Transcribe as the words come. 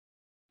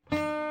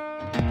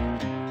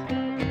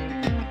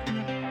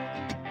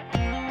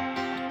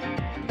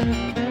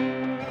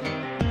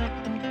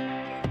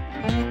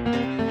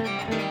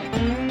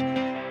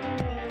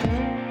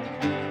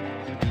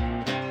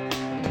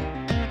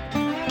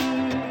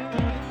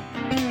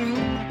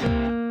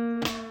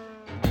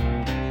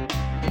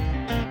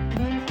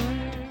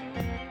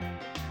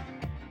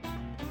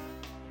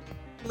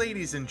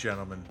Ladies and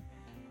gentlemen,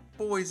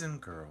 boys and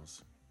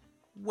girls,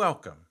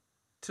 welcome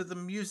to the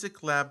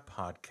Music Lab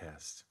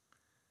podcast.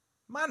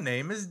 My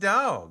name is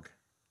Dog.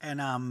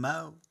 And I'm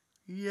Mo.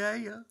 Yeah.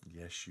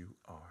 Yes, you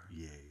are.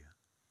 Yeah.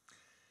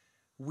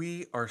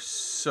 We are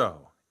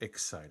so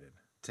excited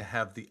to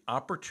have the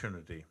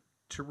opportunity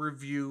to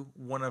review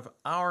one of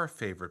our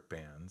favorite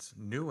bands'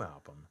 new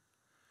album,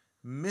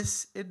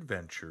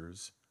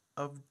 Misadventures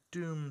of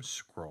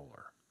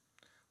Doomscroller,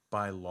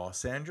 by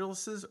Los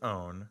Angeles'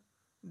 own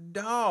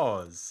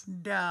Dawes.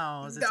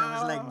 Dawes. It's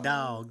almost like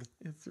dog.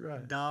 That's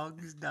right.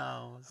 Dawes.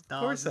 Of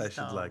course I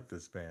should like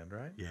this band,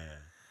 right? Yeah.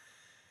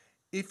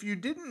 If you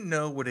didn't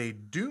know what a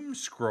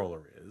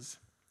Doomscroller is,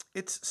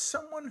 it's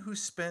someone who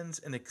spends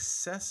an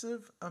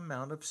excessive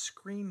amount of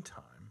screen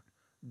time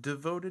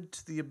devoted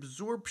to the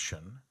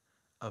absorption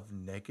of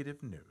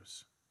negative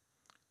news.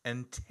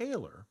 And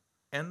Taylor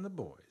and the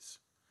boys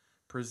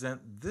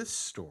present this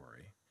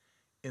story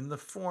in the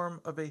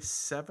form of a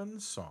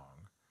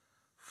 7-song,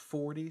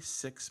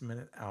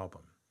 46-minute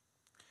album.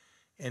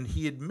 And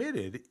he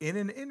admitted in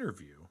an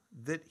interview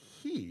that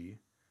he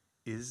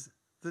is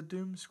the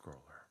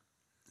Doomscroller.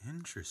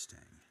 Interesting.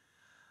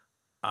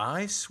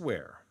 I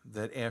swear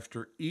that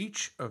after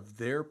each of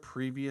their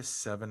previous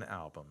 7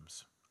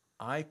 albums,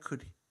 I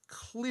could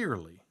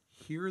clearly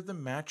hear the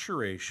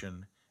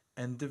maturation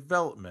and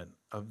development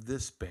of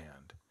this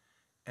band,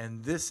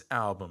 and this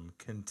album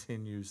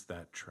continues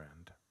that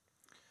trend.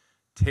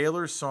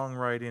 Taylor's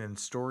songwriting and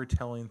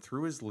storytelling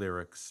through his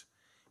lyrics,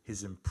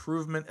 his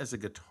improvement as a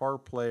guitar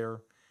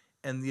player,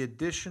 and the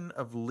addition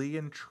of Lee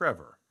and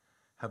Trevor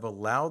have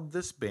allowed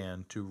this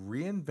band to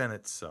reinvent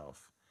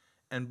itself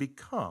and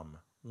become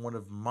one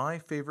of my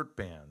favorite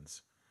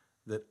bands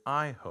that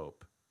I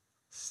hope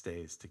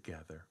stays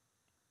together.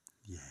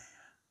 Yeah.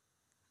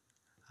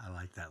 I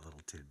like that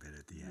little tidbit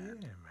at the end.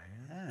 Yeah,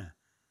 man. Yeah.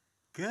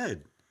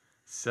 Good.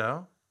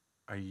 So,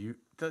 are you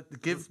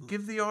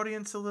give the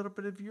audience a little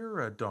bit of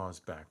your Dawes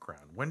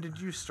background. When did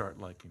you start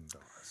liking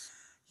Dawes?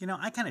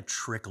 I kind of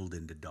trickled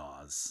into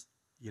Dawes.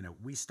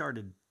 We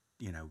started,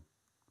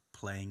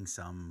 playing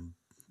some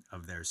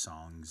of their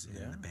songs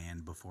in the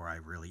band before I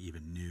really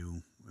even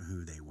knew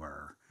who they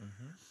were.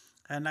 Mm-hmm.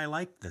 And I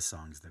liked the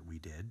songs that we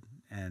did.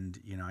 And,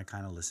 I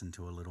kind of listened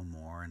to a little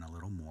more.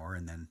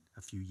 And then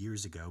a few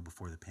years ago, right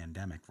before the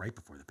pandemic,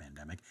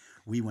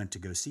 we went to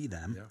go see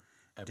them. Yeah.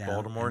 At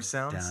Baltimore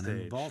Soundstage.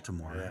 Down in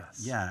Baltimore.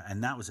 Yes. Yeah,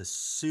 and that was a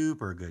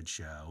super good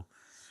show.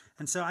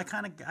 And so I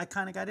kind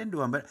of got into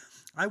them. But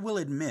I will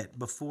admit,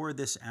 before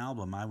this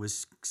album, I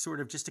was sort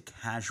of just a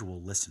casual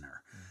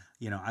listener.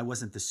 I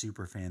wasn't the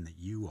super fan that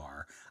you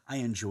are. I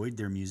enjoyed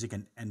their music,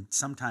 and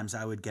sometimes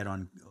I would get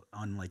on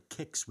like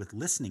kicks with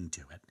listening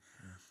to it.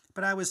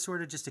 But I was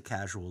sort of just a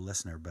casual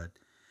listener. But,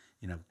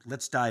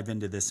 let's dive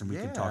into this and we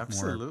can talk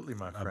more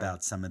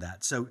about some of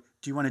that. So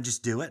do you want to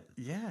just do it?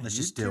 Yeah, let's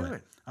just do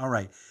it. All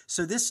right.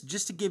 So this,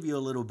 just to give you a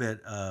little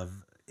bit of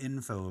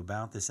info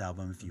about this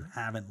album, if you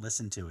haven't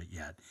listened to it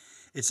yet,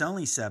 it's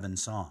only 7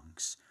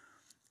 songs,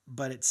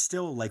 but it's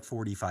still like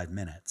 45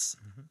 minutes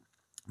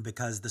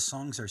because the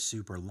songs are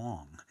super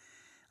long.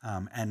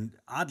 And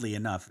oddly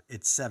enough,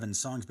 it's 7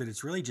 songs, but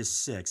it's really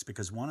just 6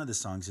 because one of the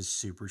songs is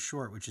super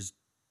short, which is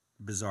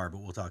bizarre, but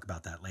we'll talk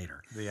about that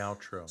later. The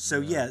outro. So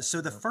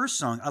the first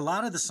song, a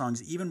lot of the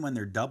songs, even when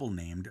they're double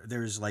named,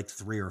 there's like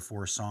 3 or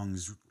 4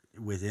 songs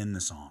within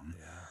the song.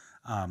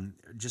 Yeah.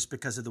 Just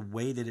because of the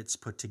way that it's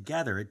put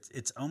together,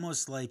 it's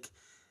almost like,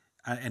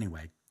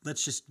 anyway,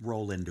 let's just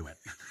roll into it.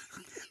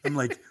 I'm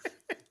like,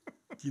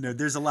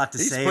 there's a lot to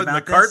say about this. He's putting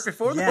the cart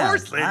before the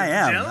horse, ladies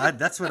and gentlemen.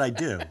 That's what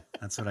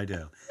I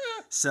do.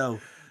 So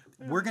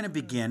we're going to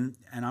begin,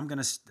 and I'm going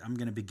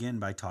to begin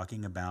by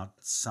talking about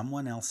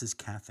Someone Else's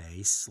Cafe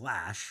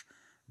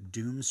 /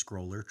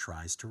 Doomscroller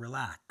Tries to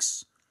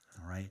Relax.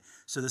 All right.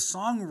 So the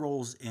song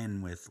rolls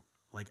in with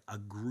like a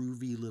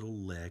groovy little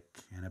lick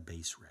and a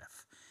bass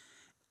riff.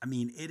 I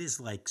mean, it is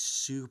like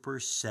super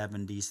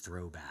 70s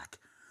throwback.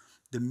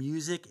 The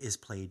music is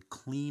played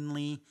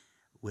cleanly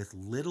with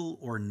little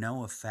or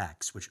no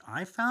effects, which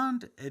I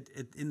found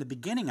in the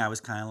beginning I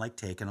was kind of like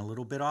taken a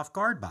little bit off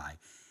guard by.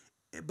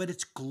 But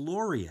it's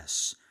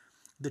glorious.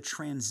 The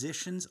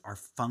transitions are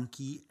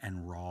funky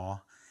and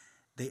raw.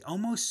 They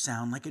almost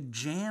sound like a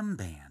jam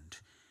band.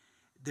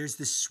 There's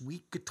this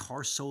sweet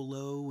guitar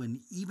solo and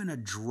even a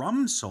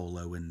drum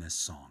solo in this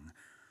song.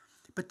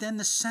 But then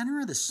the center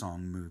of the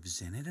song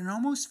moves in, and it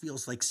almost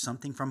feels like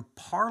something from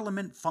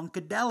Parliament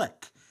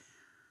Funkadelic.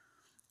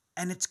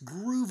 And it's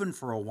grooving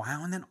for a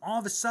while, and then all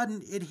of a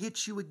sudden it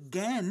hits you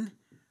again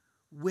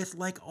with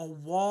like a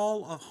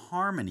wall of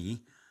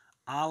harmony,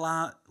 a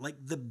la like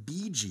the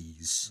Bee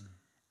Gees,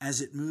 as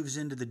it moves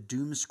into the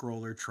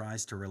Doomscroller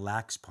Tries to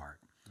Relax part.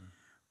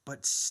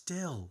 But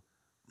still,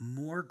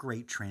 more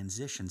great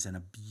transitions and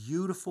a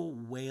beautiful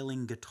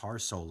wailing guitar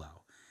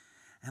solo.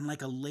 And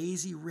like a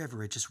lazy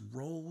river, it just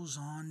rolls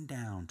on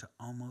down to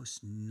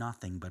almost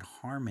nothing but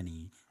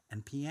harmony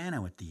and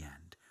piano at the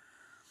end.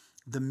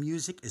 The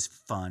music is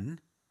fun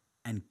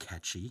and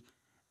catchy,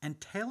 and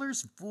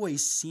Taylor's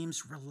voice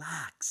seems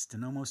relaxed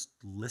and almost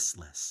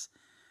listless.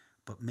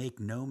 but make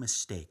no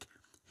mistake,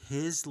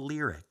 his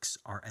lyrics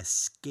are a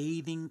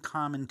scathing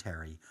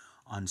commentary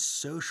on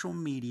social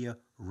media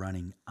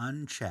running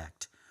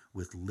unchecked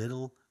with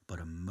little but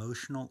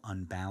emotional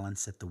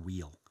unbalance at the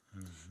wheel.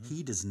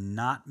 He does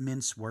not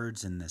mince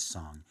words in this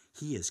song.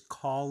 He is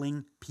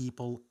calling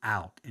people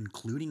out,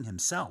 including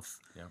himself.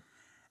 Yeah.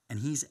 And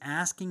he's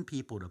asking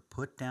people to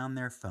put down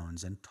their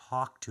phones and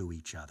talk to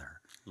each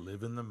other.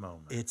 Live in the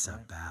moment. It's right?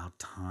 about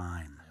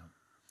time. Yeah.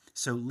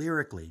 So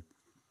lyrically,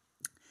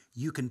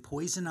 you can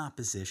poison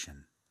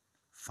opposition,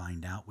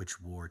 find out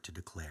which war to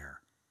declare.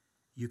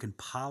 You can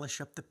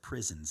polish up the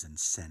prisons and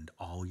send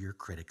all your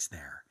critics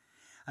there.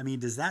 I mean,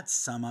 does that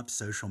sum up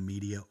social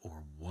media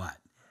or what?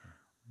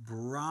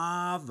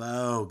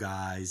 Bravo,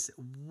 guys.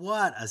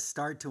 What a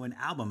start to an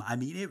album. I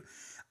mean,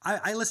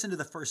 I listened to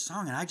the first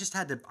song and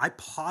I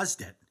paused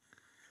it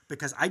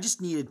because I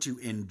just needed to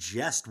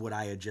ingest what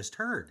I had just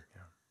heard.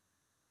 Yeah.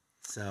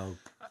 So,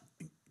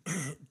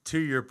 to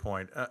your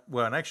point,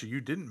 well, and actually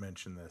you didn't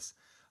mention this.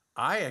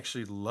 I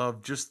actually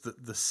love just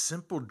the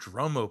simple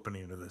drum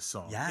opening of this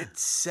song. Yeah. It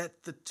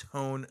set the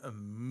tone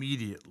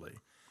immediately.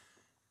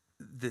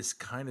 This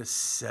kind of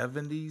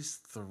 70s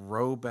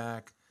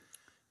throwback.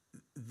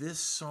 This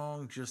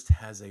song just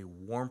has a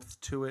warmth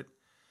to it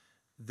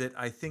that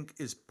I think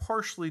is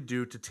partially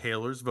due to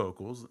Taylor's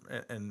vocals,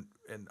 and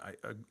I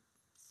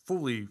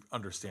fully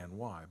understand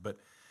why. But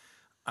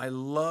I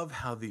love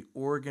how the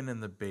organ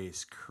and the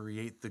bass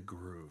create the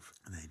groove.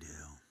 They do.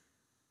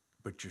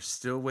 But you're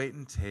still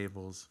waiting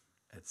tables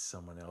at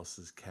someone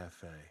else's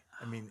cafe.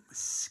 I mean,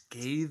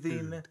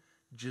 scathing,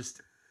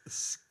 just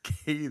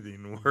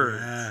scathing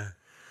words. Yeah.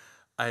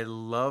 I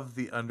love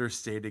the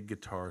understated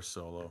guitar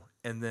solo.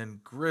 And then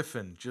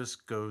Griffin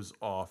just goes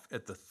off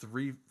at the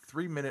 3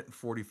 minute and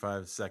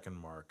 45 second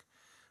mark,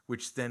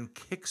 which then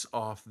kicks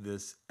off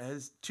this,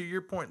 as to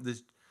your point,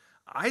 this,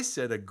 I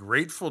said, a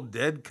Grateful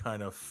Dead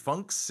kind of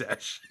funk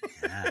sesh.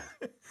 Yeah,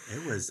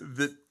 it was.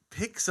 That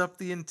picks up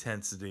the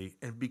intensity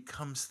and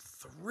becomes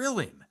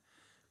thrilling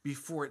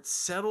before it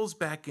settles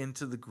back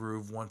into the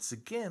groove once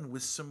again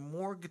with some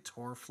more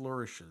guitar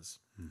flourishes.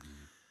 Mm-hmm.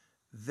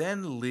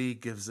 Then Lee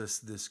gives us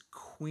this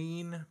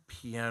Queen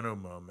piano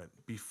moment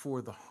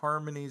before the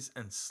harmonies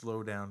and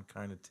slowdown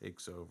kind of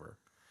takes over.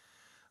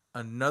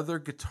 Another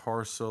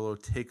guitar solo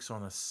takes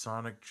on a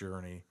sonic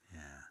journey,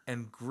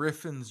 and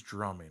Griffin's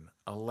drumming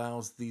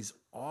allows these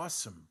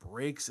awesome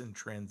breaks and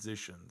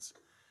transitions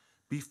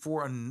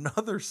before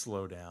another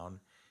slowdown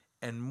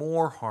and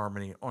more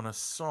harmony on a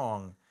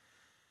song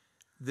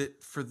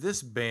that for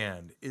this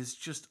band is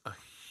just a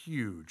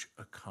huge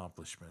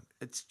accomplishment.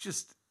 It's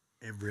just...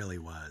 It really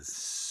was.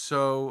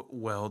 So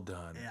well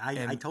done.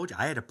 I told you,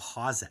 I had to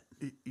pause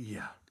it.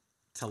 Yeah.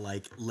 To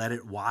let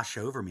it wash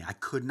over me. I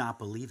could not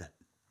believe it.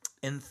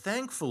 And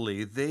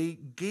thankfully, they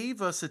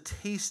gave us a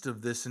taste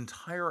of this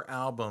entire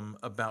album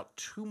about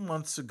 2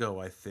 months ago,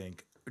 I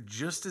think,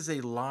 just as a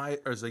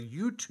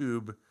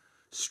YouTube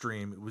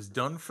stream. It was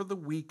done for the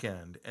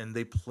weekend, and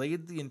they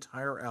played the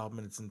entire album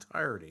in its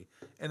entirety.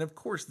 And of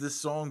course, this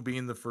song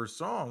being the first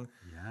song,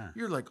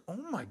 you're like, oh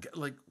my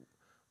God,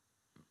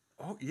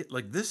 oh yeah,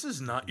 this is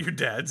not your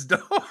dad's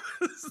dog.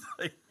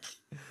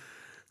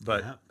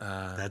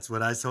 That's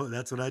what I saw.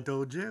 That's what I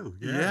told you.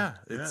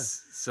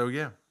 So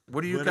yeah.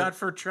 What do you got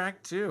for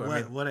track 2?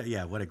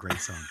 What a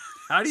great song.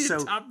 How do you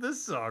top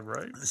this song,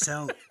 right?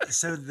 So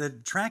the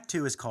track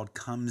 2 is called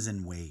Comes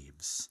in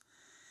Waves.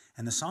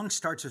 And the song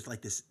starts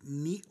with this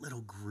neat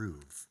little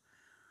groove.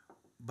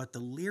 But the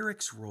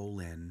lyrics roll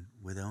in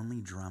with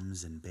only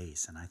drums and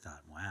bass. And I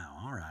thought, wow,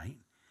 all right.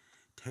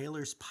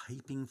 Taylor's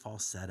piping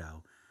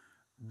falsetto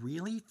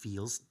really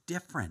feels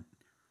different.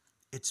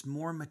 It's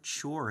more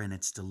mature in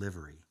its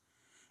delivery.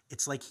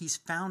 It's like he's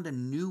found a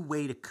new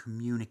way to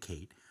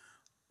communicate,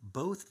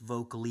 both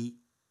vocally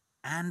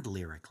and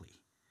lyrically.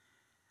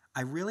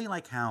 I really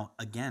like how,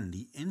 again,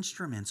 the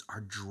instruments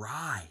are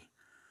dry.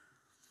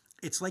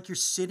 It's like you're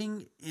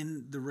sitting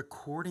in the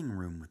recording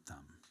room with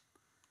them,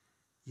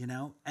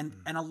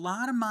 And a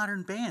lot of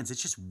modern bands,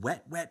 it's just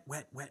wet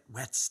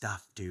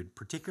stuff, dude.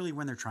 Particularly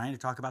when they're trying to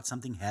talk about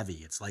something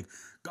heavy. It's like,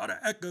 gotta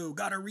echo,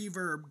 gotta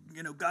reverb,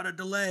 gotta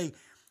delay.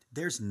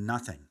 There's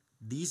nothing.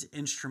 These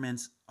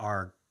instruments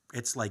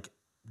it's like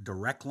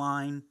direct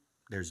line.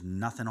 There's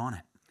nothing on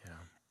it. Yeah.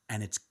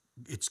 And it's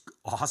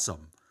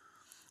awesome.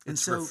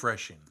 It's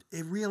refreshing.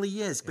 It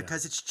really is,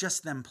 because it's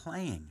just them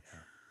playing.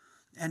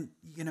 Yeah. And,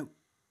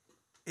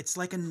 it's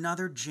like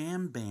another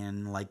jam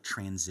band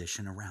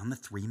transition around the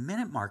 3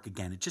 minute mark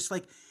again. It's just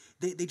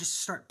they just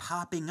start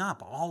popping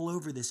up all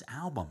over this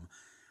album.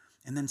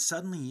 And then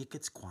suddenly it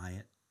gets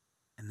quiet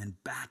and then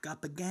back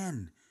up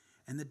again.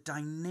 And the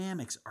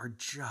dynamics are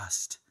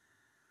just,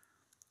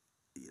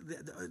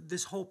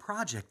 this whole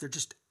project, they're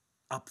just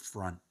up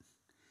front.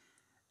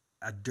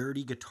 A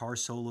dirty guitar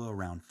solo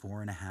around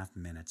 4.5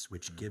 minutes,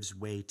 which gives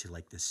way to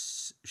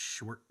this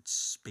short,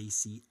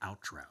 spacey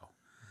outro.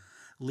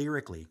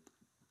 Lyrically,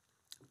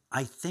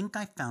 I think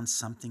I found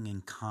something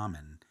in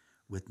common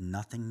with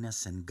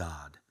nothingness and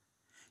God.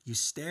 You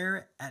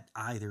stare at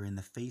either in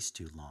the face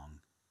too long,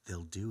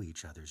 they'll do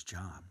each other's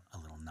job. A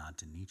little nod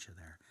to Nietzsche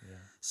there. Yeah.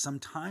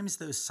 Sometimes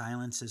those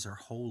silences are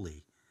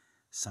holy.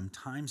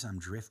 Sometimes I'm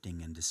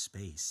drifting into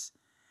space.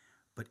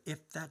 But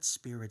if that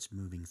spirit's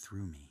moving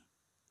through me,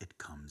 it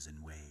comes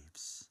in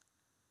waves.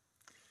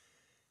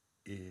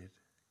 It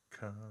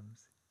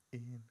comes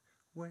in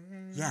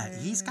waves. Yeah,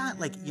 he's got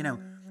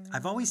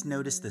I've always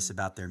noticed this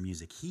about their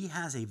music. He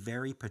has a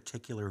very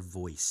particular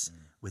voice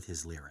with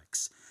his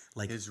lyrics.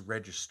 Like his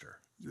register.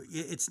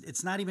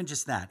 it's not even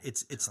just that.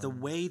 It's the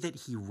way that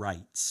he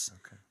writes.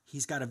 Okay.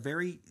 He's got a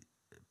very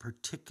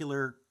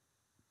particular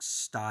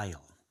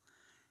style.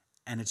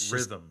 And it's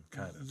Rhythm,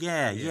 kind of.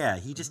 Yeah.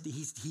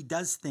 He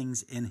does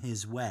things in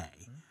his way.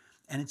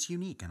 And it's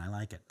unique and I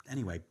like it.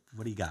 Anyway,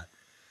 what do you got?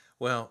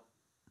 Well,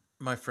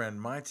 my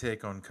friend, my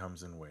take on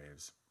Comes in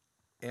Waves.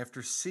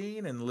 After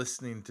seeing and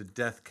listening to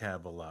Death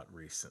Cab a lot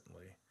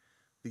recently,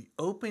 the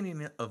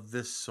opening of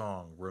this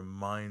song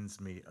reminds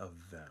me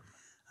of them.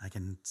 I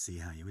can see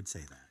how you would say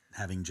that,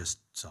 having just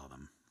saw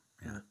them.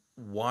 Yeah.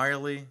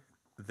 Wiley,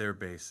 their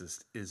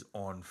bassist, is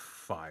on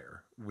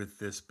fire with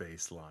this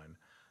bass line.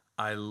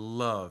 I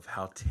love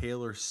how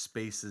Taylor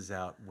spaces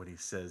out when he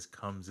says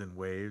comes in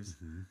waves.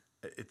 Mm-hmm.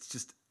 It's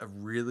just a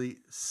really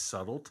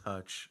subtle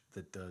touch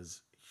that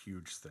does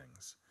huge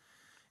things.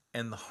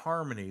 And the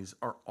harmonies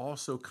are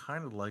also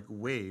kind of like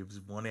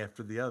waves, one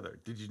after the other.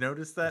 Did you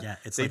notice that? Yeah,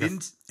 it's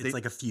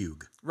like a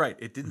fugue. Right.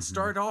 It didn't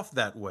start off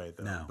that way,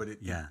 though. No, but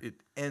it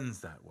ends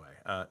that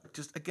way.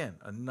 Just, again,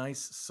 a nice,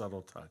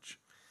 subtle touch.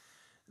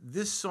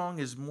 This song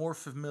is more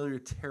familiar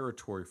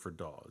territory for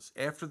Dawes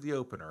after the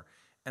opener,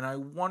 and I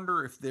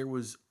wonder if there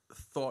was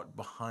thought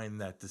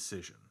behind that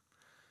decision.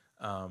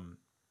 And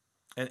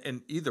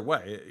either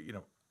way,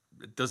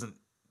 it doesn't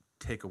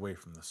take away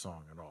from the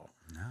song at all.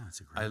 No, it's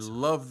a great song. I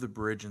love the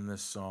bridge in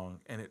this song,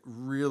 and it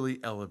really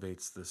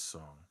elevates this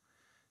song.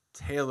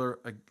 Taylor,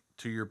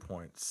 to your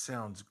point,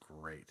 sounds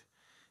great.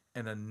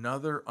 And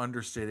another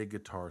understated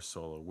guitar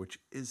solo, which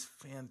is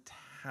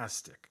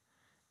fantastic.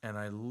 And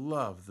I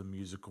love the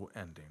musical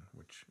ending,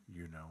 which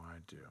you know I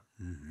do.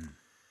 Mm-hmm.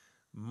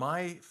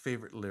 My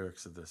favorite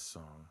lyrics of this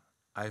song: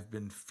 I've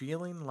been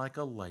feeling like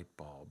a light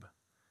bulb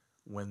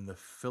when the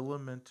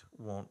filament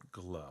won't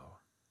glow,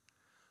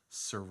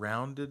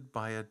 surrounded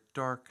by a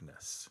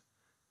darkness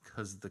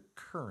 'cause the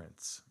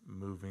current's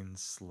moving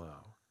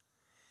slow.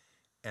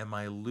 Am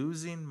I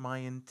losing my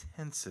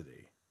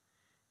intensity?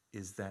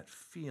 Is that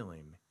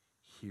feeling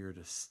here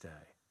to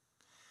stay?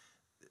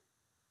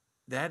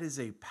 That is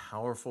a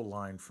powerful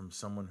line from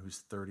someone who's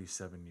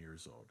 37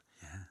 years old.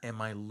 Yeah.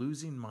 Am I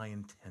losing my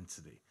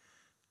intensity?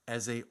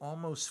 As a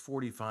almost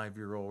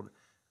 45-year-old,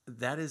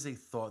 that is a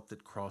thought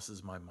that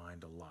crosses my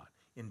mind a lot.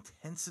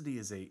 Intensity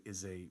is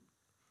a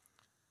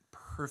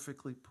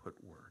perfectly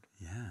put word.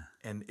 Yeah.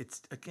 And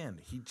it's,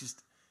 again,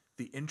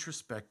 the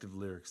introspective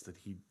lyrics that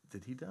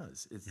he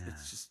does. It's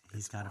just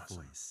he's got awesome.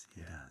 a voice.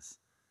 He does.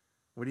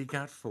 What do you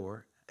got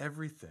for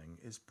everything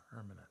is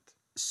permanent?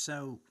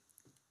 So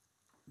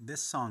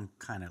this song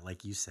kind of,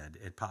 like you said,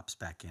 it pops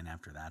back in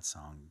after that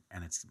song,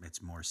 and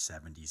it's more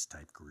 70s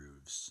type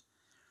grooves.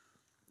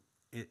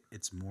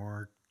 It's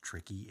more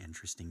tricky,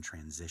 interesting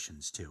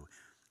transitions too.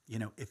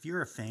 If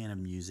you're a fan of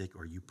music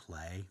or you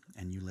play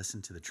and you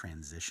listen to the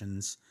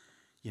transitions,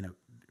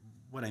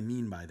 what I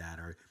mean by that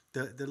are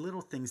the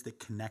little things that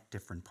connect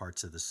different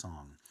parts of the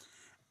song.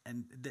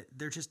 And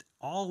they're just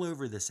all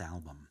over this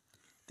album.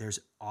 There's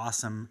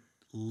awesome,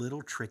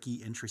 little tricky,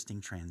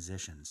 interesting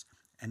transitions,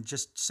 and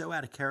just so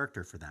out of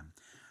character for them.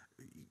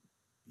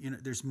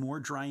 There's more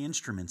dry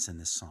instruments in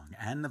this song,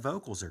 and the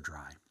vocals are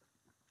dry.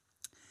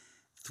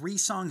 3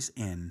 songs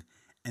in,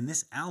 and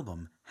this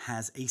album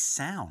has a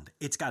sound.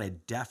 It's got a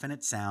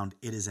definite sound.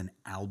 It is an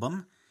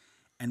album.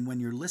 And when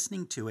you're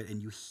listening to it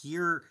and you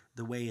hear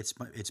the way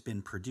it's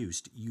been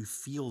produced, you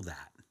feel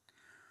that.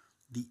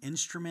 The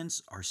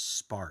instruments are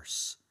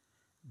sparse,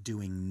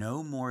 doing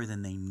no more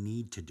than they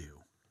need to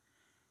do.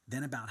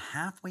 Then about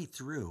halfway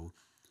through,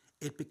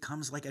 it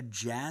becomes like a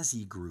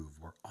jazzy groove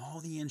where all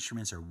the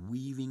instruments are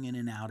weaving in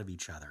and out of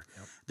each other.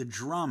 Yep. The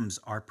drums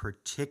are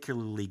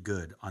particularly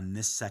good on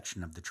this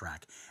section of the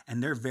track,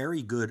 and they're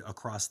very good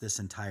across this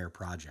entire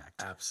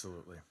project.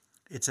 Absolutely.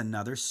 It's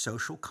another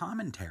social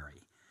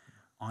commentary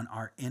on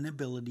our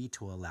inability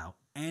to allow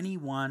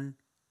anyone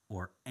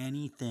or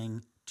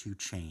anything to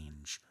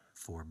change,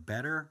 for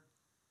better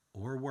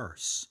or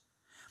worse.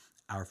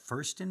 Our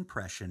first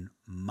impression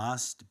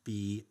must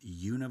be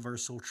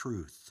universal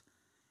truth.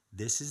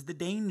 This is the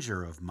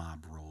danger of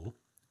mob rule,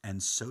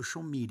 and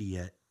social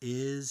media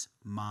is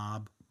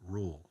mob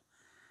rule.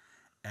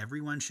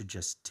 Everyone should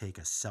just take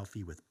a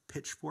selfie with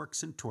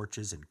pitchforks and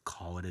torches and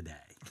call it a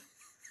day.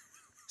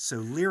 So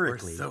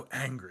lyrically... We're so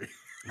angry.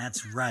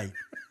 That's right.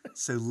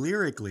 So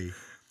lyrically,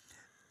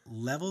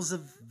 levels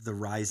of the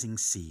rising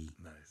sea,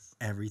 Nice.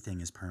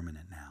 Everything is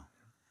permanent now.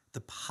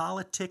 The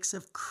politics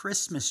of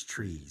Christmas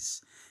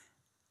trees,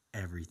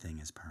 everything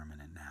is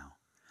permanent now.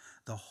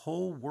 The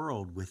whole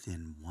world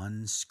within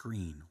one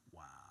screen,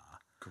 wow.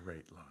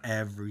 Great line.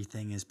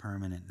 Everything is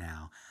permanent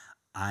now.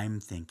 I'm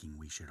thinking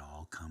we should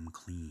all come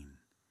clean.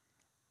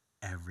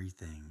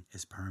 everything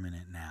is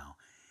permanent now.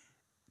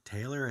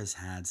 Taylor has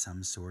had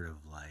some sort of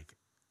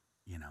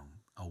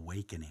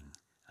awakening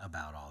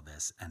about all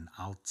this, and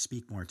I'll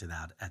speak more to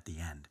that at the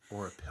end.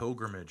 Or a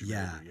pilgrimage,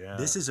 Yeah, maybe. Yeah.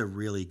 this is a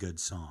really good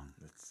song,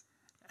 It's,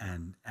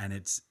 and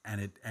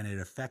it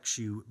affects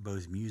you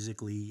both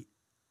musically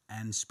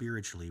and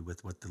spiritually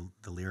with what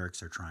the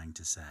lyrics are trying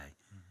to say.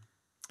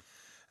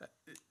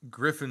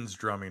 Griffin's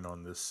drumming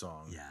on this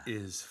song Yeah.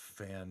 is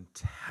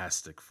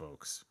fantastic,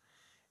 folks.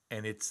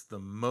 And it's the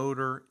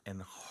motor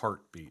and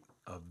heartbeat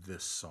of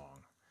this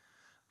song.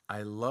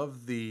 I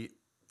love the,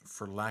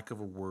 for lack of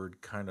a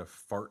word, kind of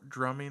fart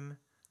drumming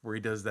where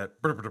he does that,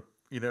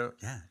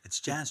 Yeah, it's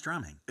jazz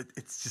drumming.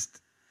 It's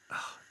just,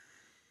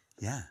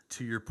 Yeah,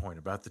 to your point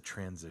about the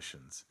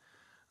transitions,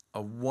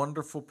 a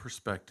wonderful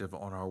perspective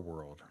on our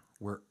world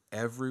where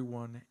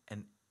everyone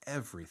and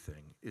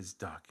everything is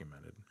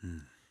documented.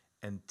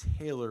 And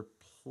Taylor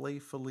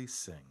playfully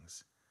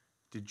sings,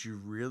 "Did you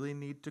really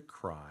need to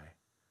cry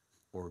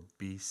or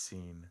be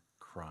seen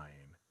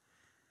crying?"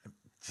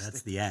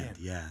 that's the end.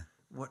 Yeah.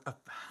 What a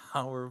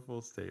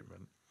powerful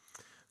statement.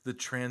 The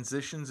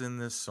transitions in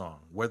this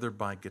song, whether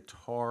by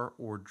guitar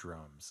or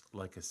drums,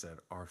 like I said,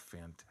 are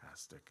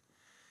fantastic.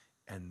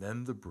 And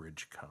then the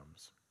bridge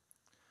comes.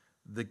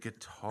 The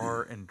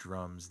guitar and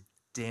drums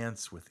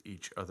dance with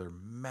each other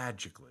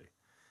magically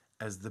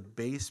as the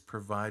bass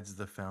provides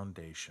the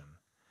foundation.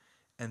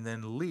 And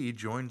then Lee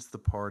joins the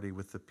party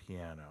with the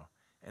piano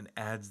and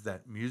adds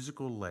that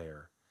musical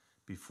layer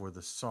before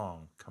the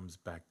song comes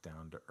back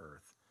down to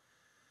earth.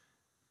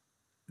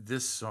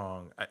 This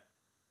song,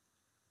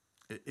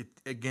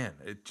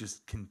 it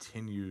just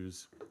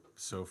continues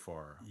so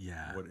far.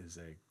 Yeah. What is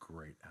a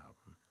great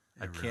album.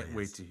 It I can't really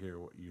wait is. to hear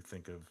what you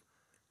think of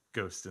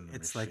Ghost in the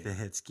It's Machine. like the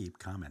hits keep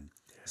coming.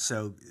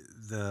 So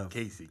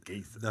Casey.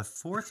 the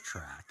fourth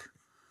track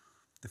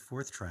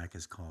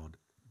is called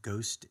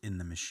Ghost in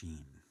the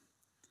Machine.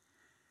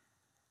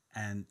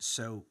 And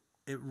so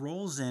it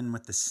rolls in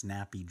with the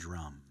snappy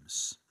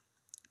drums.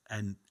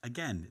 And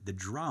again, the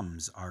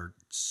drums are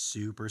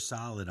super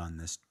solid on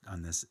this.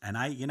 And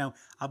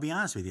I'll be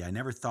honest with you, I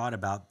never thought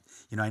about,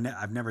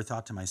 I've never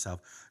thought to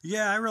myself,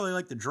 yeah, I really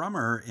like the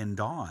drummer in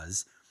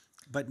Dawes.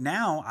 But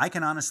now I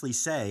can honestly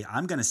say,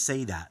 I'm going to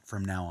say that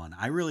from now on.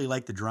 I really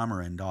like the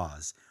drummer in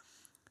Dawes.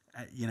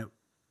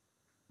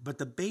 But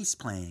the bass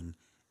playing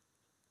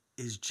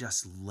is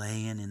just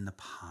laying in the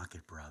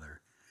pocket,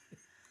 brother.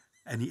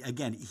 And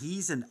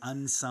he's an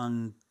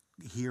unsung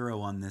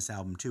hero on this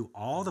album too.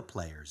 All the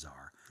players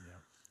are. Yeah.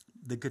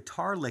 The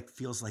guitar lick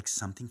feels like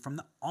something from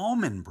the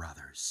Allman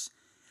Brothers.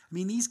 I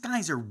mean, these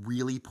guys are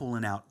really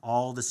pulling out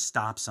all the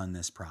stops on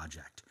this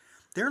project.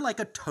 They're like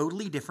a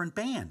totally different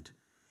band.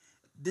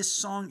 This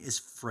song is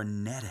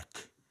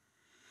frenetic.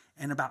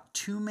 And about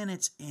 2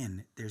 minutes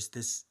in, there's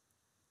this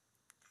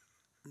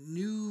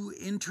new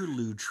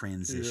interlude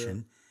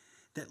transition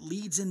that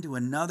leads into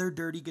another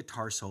dirty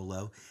guitar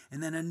solo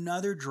and then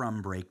another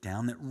drum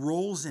breakdown that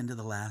rolls into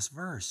the last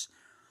verse.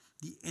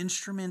 The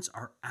instruments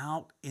are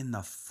out in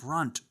the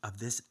front of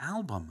this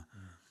album.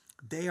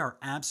 They are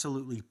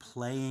absolutely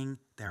playing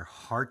their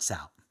hearts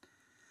out.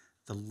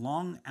 The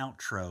long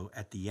outro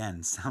at the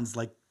end sounds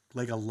like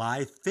a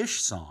live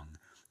Fish song.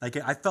 Like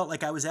I felt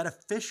like I was at a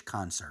Fish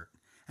concert,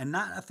 and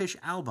not a Fish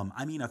album.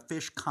 I mean a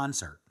Fish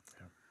concert.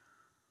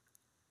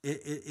 Yeah.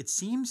 It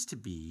seems to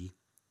be,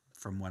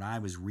 from what I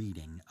was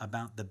reading,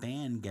 about the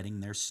band getting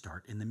their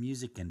start in the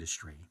music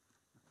industry.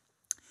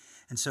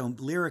 And so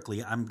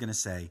lyrically, I'm going to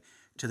say,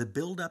 to the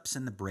build-ups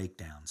and the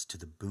breakdowns, to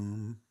the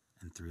boom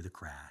and through the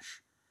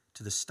crash,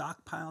 to the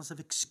stockpiles of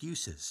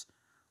excuses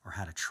or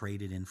how to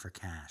trade it in for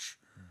cash.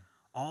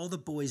 All the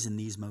boys in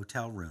these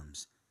motel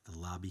rooms, the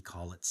lobby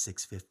call at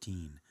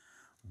 6:15,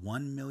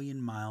 1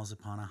 million miles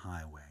upon a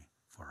highway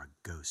for a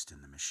ghost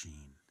in the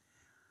machine.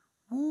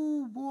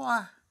 Woo,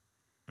 boy.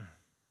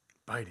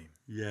 Biting.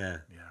 Yeah.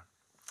 Yeah.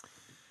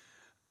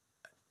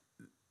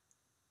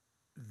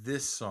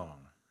 This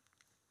song,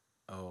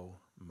 oh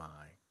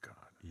my God.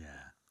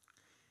 Yeah.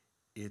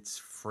 It's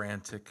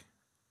frantic,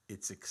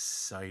 it's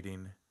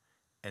exciting,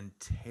 and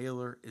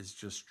Taylor is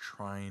just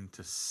trying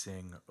to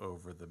sing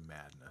over the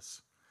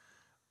madness.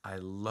 I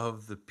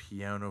love the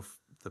piano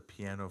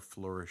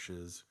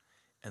flourishes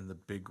and the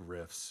big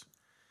riffs.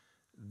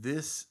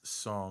 This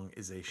song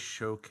is a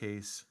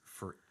showcase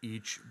for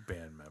each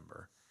band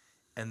member,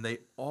 and they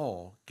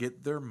all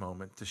get their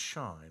moment to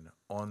shine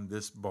on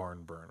this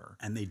barn burner.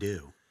 And they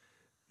do.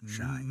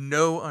 Shine.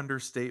 No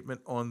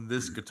understatement on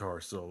this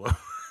guitar solo.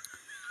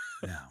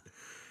 No.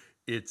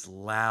 It's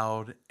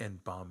loud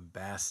and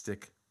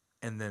bombastic,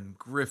 and then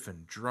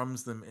Griffin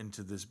drums them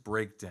into this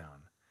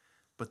breakdown.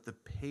 But the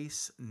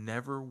pace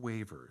never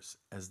wavers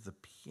as the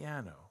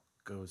piano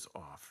goes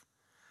off.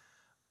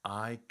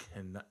 I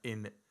can,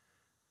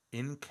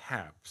 in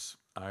caps,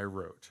 I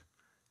wrote,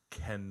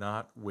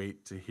 cannot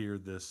wait to hear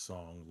this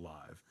song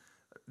live.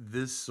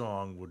 This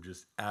song will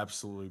just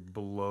absolutely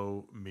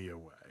blow me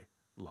away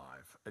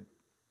live.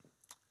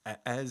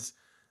 As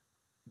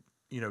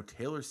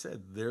Taylor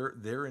said,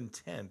 their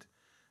intent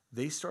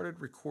They started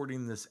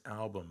recording this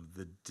album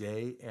the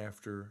day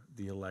after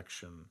the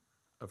election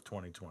of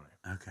 2020.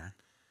 Okay.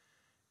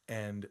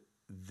 And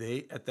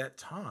they, at that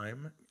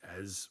time,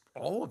 as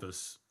all of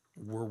us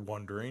were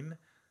wondering,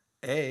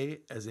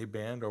 as a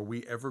band, are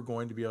we ever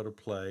going to be able to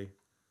play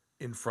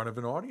in front of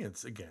an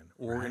audience again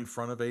or in Right.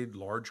 front of a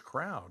large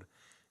crowd?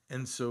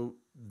 And so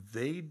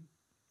they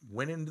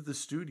went into the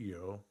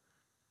studio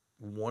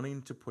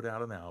wanting to put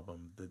out an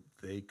album that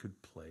they could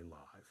play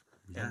live,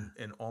 Yeah.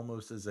 and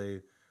almost as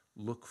a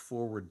look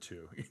forward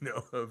to,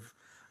 of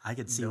I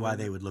could see why knowing.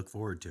 they would look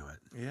forward to it.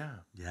 Yeah.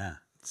 Yeah.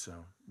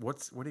 So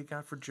what do you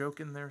got for Joke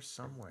in There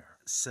Somewhere?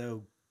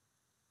 So,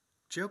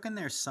 joke in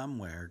there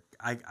somewhere.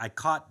 I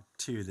caught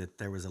too that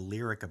there was a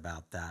lyric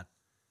about that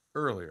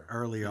Earlier.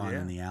 early on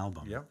Yeah. in the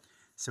album. Yep.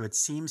 So it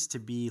seems to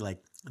be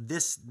like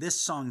this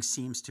song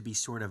seems to be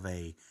sort of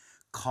a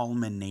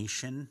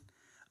culmination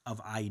of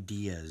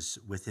ideas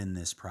within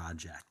this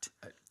project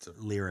It's a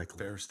lyrically.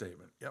 fair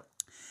statement. Yep.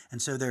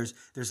 And so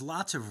there's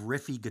lots of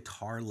riffy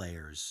guitar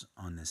layers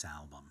on this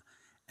album.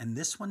 And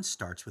this one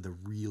starts with a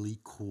really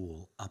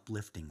cool,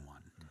 uplifting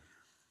one.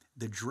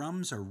 The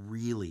drums are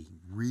really,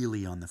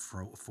 really on the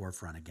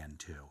forefront again,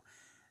 too.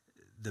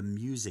 The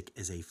music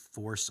is a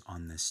force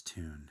on this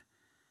tune.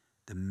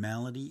 The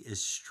melody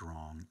is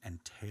strong,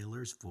 and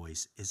Taylor's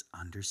voice is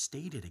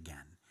understated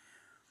again.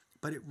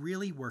 But it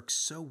really works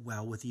so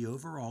well with the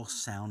overall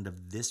sound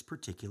of this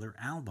particular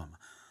album.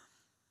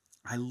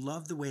 I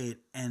love the way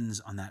it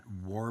ends on that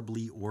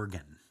warbly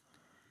organ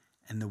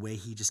and the way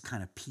he just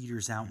kind of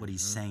peters out what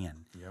he's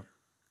saying. Yep.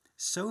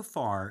 So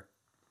far,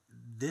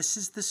 this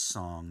is the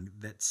song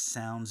that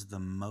sounds the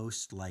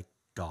most like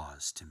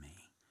Dawes to me,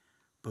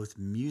 both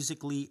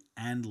musically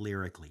and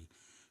lyrically.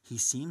 He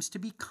seems to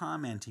be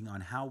commenting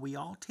on how we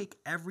all take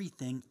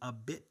everything a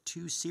bit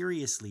too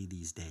seriously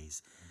these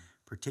days,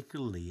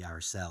 particularly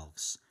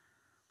ourselves.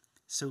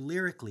 So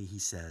lyrically, he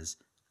says,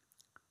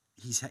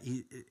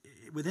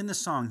 within the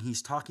song,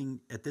 he's talking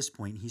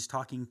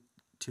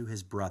to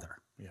his brother.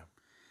 Yeah.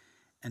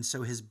 And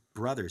so his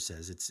brother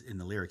says, it's in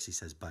the lyrics, he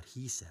says, but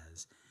he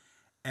says,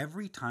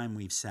 every time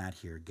we've sat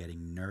here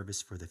getting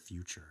nervous for the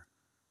future,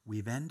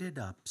 we've ended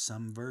up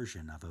some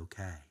version of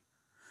okay.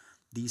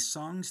 These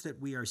songs that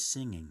we are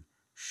singing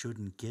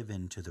shouldn't give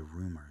in to the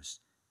rumors.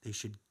 They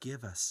should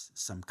give us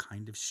some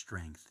kind of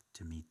strength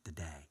to meet the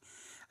day.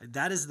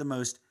 That is the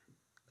most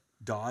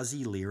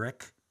Dawsy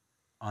lyric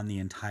on the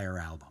entire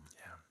album.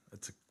 Yeah.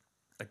 It's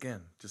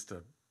just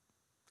a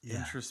Yeah.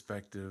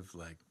 introspective,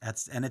 like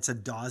It's a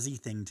Dawsy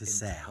thing to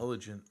say.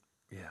 intelligent.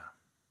 Yeah.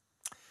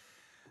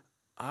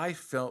 I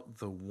felt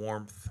the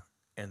warmth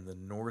and the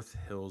North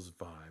Hills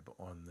vibe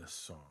on this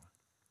song.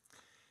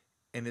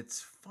 And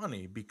it's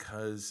funny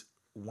because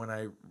when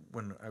I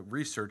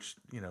researched,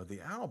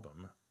 the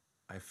album,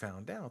 I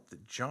found out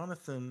that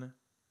Jonathan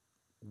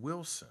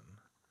Wilson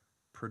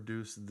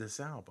produced this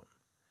album.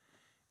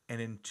 And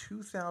in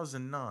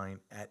 2009,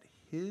 at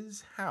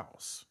his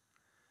house,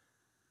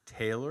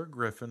 Taylor,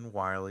 Griffin,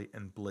 Wiley,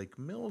 and Blake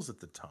Mills at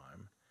the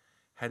time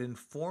had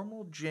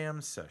informal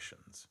jam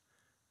sessions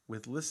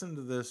with, listen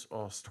to this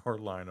all-star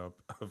lineup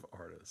of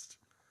artists: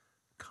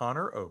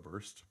 Connor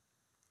Oberst,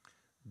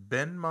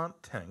 Benmont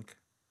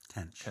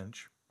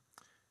Tench,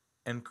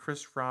 and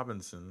Chris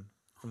Robinson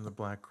from the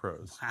Black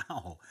Crowes,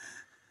 Wow.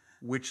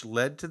 which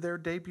led to their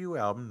debut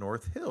album,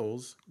 North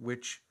Hills,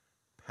 which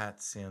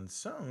Pat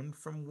Sansone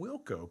from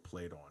Wilco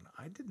played on.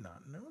 I did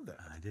not know that.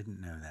 I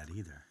didn't know that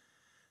either.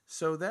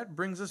 So that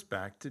brings us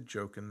back to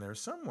Joke in There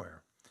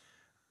Somewhere.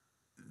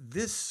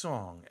 This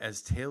song,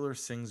 as Taylor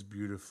sings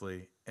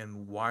beautifully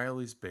and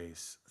Wiley's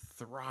bass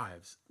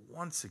thrives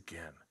once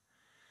again.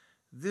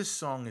 This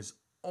song is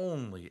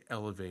only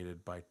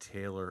elevated by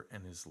Taylor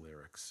and his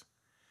lyrics.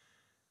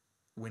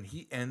 When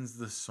he ends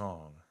the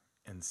song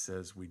and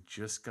says, "We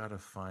just got to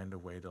find a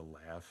way to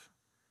laugh,"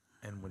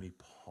 and when he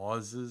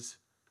pauses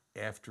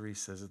after he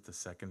says it the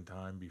second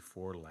time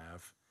before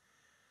laugh,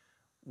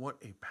 what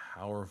a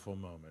powerful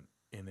moment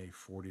in a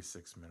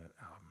 46-minute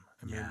album.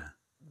 I mean, Yeah.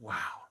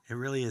 wow. It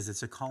really is.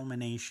 It's a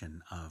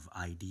culmination of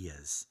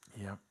ideas.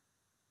 Yep.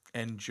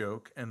 And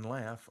joke and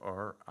laugh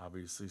are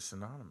obviously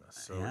synonymous,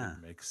 so Yeah. it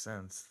makes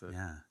sense that.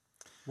 Yeah.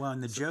 Well,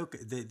 and the joke,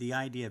 the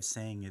idea of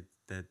saying it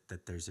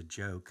that there's a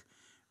joke,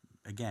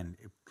 again,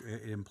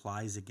 it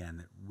implies again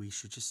that we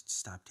should just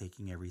stop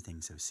taking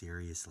everything so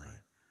seriously.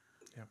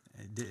 Yep.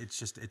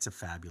 It's a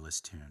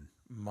fabulous tune.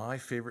 My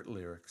favorite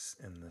lyrics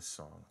in this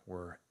song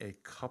were: a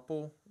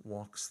couple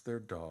walks their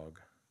dog,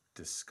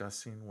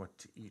 discussing what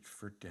to eat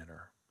for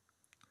dinner.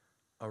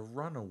 A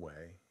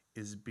runaway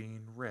is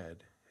being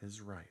read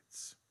his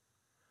rights.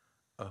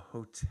 A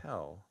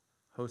hotel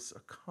hosts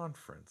a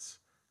conference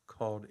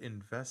called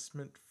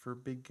Investment for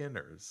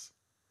Beginners.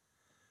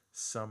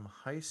 Some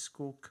high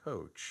school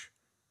coach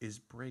is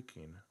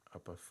breaking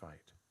up a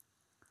fight.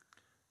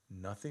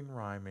 Nothing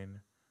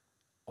rhyming,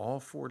 all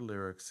four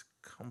lyrics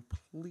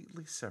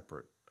completely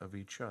separate of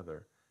each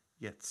other,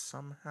 yet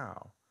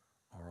somehow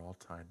are all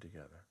tied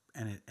together.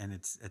 And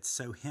it's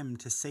so him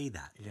to say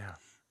that. Yeah.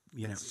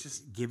 You know, It's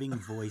just giving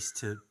voice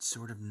to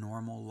sort of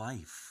normal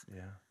life.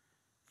 Yeah.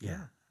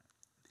 Yeah.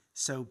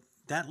 So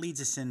that leads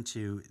us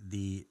into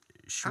the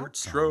short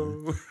song,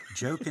 Outro.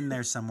 Joke in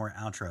There Somewhere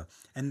outro.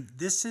 And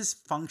this is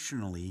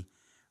functionally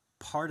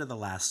part of the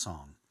last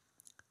song.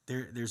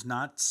 There's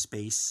not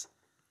space.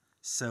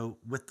 So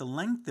with the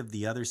length of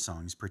the other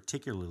songs,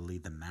 particularly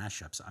the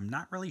mashups, I'm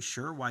not really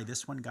sure why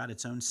this one got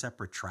its own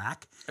separate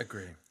track.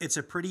 Agree. It's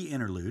a pretty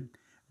interlude,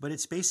 but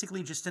it's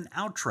basically just an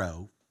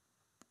outro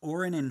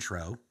or an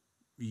intro.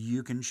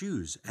 You can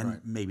choose, and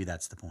Right. maybe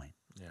that's the point.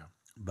 Yeah.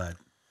 But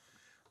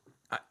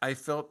I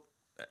felt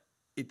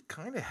it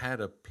kind of had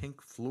a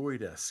Pink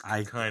Floyd-esque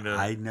I kind of...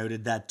 I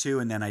noted that too,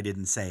 and then I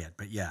didn't say it,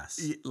 but yes.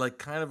 like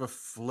kind of a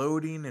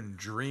floating and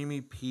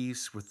dreamy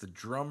piece with the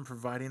drum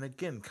providing,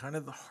 again, kind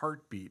of the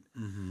heartbeat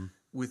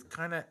with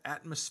kind of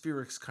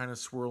atmospherics kind of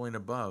swirling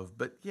above.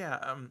 But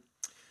yeah,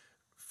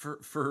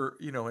 for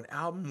an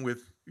album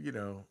with,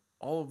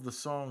 all of the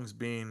songs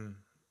being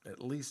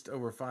at least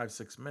over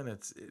 5-6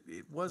 minutes,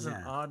 it was an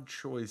odd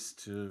choice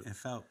to... It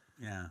felt,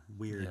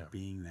 weird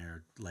being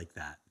there like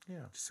that.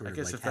 Yeah, Sort I of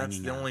guess like if that's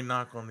hanging the out. only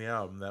knock on the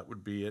album, that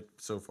would be it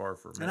so far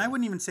for me. And I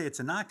wouldn't even say it's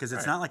a knock because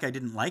it's not like I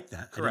didn't like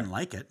that. Correct. I didn't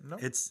like it.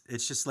 Nope. It's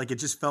just like it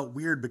just felt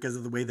weird because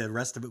of the way the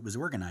rest of it was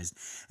organized.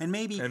 And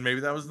maybe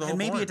that was the whole and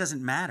maybe point. it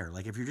doesn't matter.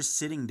 Like if you're just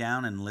sitting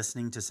down and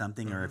listening to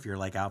something, or if you're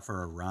like out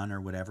for a run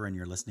or whatever, and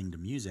you're listening to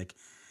music,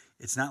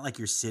 it's not like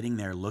you're sitting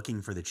there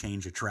looking for the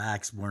change of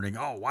tracks, wondering,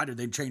 oh, why did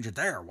they change it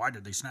there? Why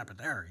did they snap it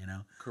there?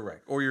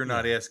 Correct. Or you're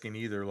not asking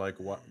either, like,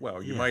 what?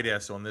 Well, you might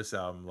ask on this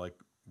album, like,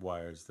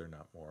 why is there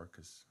not more?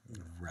 Because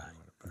Right.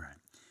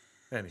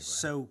 Anyway,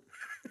 So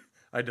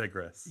I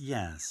digress.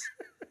 yes.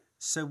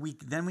 So we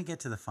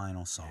get to the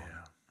final song.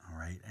 Yeah. All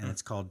right. And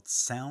it's called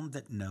Sound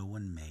That No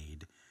One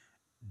Made,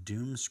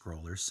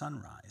 Doomscroller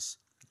Sunrise.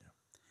 Yeah.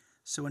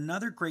 So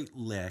another great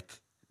lick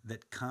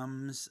that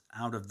comes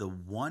out of the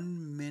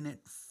 1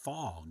 minute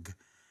fog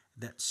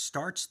that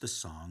starts the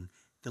song.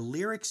 The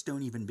lyrics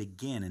don't even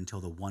begin until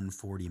the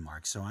 140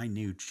 mark. So I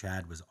knew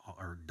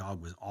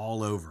Dog was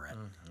all over it.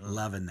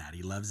 Loving that.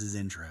 He loves his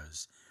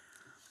intros.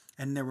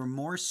 And there were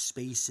more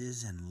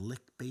spaces and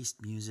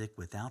lick-based music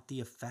without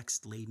the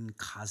effects-laden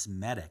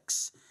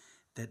cosmetics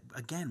that,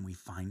 again, we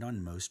find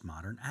on most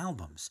modern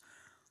albums.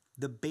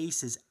 The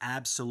bass is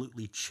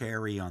absolutely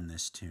cherry on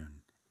this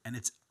tune, and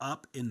it's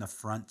up in the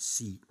front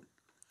seat.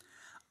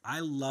 I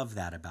love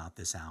that about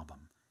this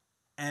album.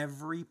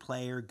 Every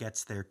player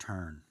gets their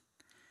turn.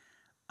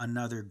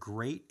 Another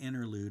great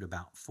interlude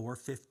about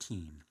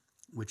 4:15,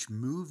 which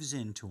moves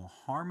into a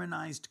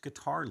harmonized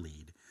guitar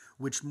lead,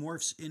 which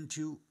morphs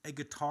into a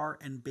guitar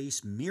and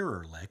bass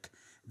mirror lick,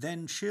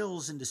 then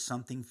chills into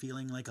something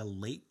feeling like a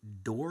late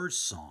Doors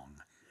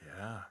song.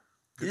 Yeah.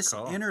 Good This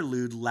call.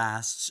 interlude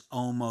lasts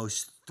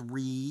almost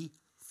 3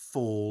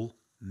 full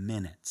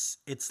minutes.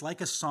 It's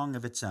like a song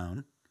of its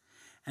own.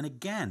 And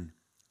again,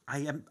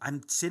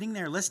 I'm sitting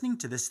there listening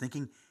to this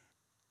thinking,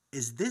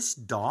 is this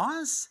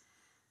Dawes?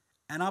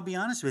 And I'll be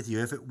honest with you,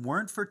 if it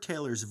weren't for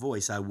Taylor's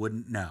voice, I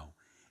wouldn't know.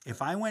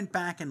 If I went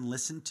back and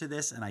listened to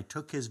this and I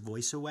took his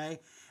voice away,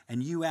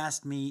 and you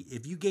asked me,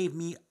 if you gave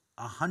me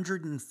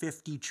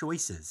 150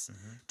 choices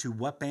to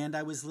what band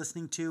I was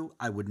listening to,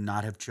 I would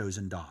not have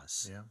chosen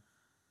Dawes. Yeah.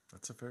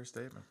 That's a fair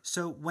statement.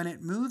 So when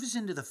it moves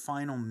into the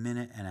final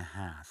minute and a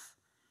half,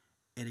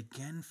 it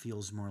again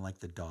feels more like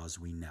the Dawes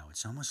we know.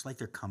 It's almost like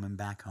they're coming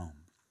back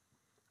home.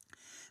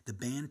 The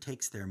band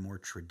takes their more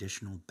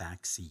traditional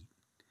back seat.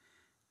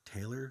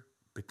 Taylor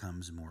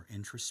becomes more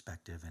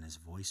introspective and his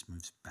voice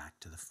moves back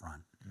to the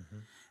front.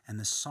 And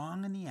the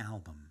song and the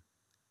album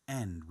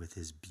end with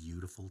his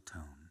beautiful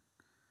tone.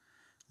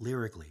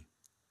 Lyrically,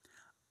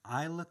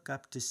 I look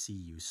up to see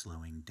you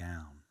slowing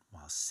down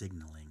while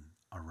signaling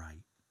a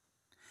right.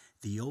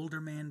 The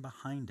older man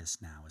behind us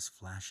now is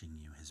flashing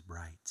you his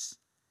brights.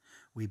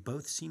 We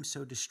both seem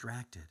so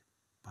distracted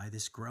by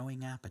this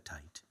growing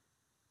appetite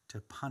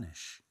to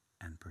punish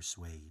and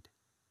persuade.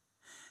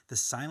 The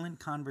silent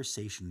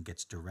conversation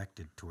gets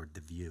directed toward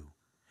the view.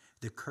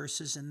 The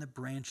curses and the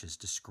branches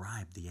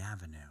describe the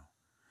avenue.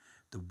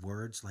 The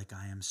words like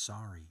I am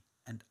sorry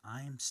and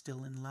I am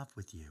still in love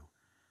with you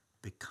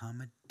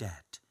become a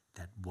debt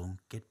that won't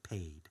get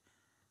paid.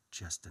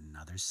 Just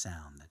another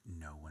sound that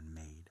no one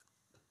made.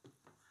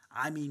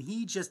 I mean,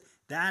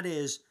 that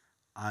is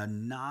a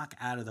knock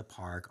out of the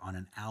park on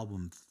an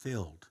album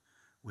filled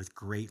with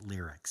great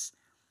lyrics.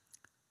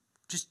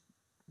 Just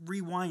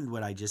rewind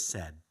what I just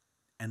said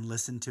and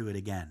listen to it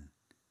again.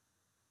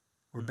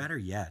 Or better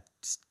yet,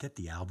 just get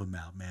the album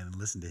out, man, and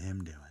listen to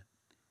him do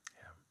it.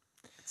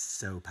 Yeah. It's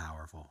so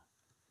powerful.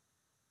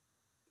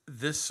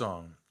 This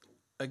song,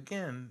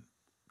 again,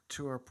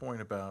 to our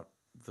point about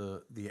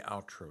the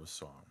outro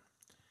song,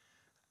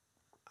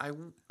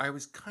 I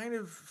was kind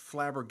of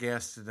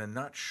flabbergasted and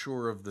not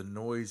sure of the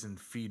noise and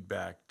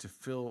feedback to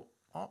fill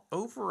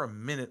over a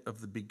minute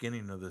of the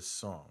beginning of this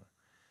song.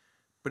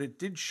 But it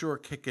did sure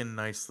kick in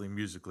nicely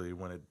musically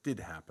when it did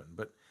happen.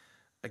 But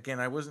again,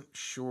 I wasn't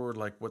sure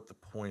like what the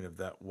point of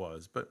that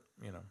was. But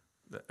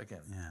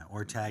again, Yeah,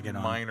 or tag it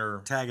minor.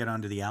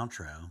 onto the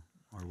outro.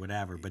 or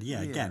whatever. But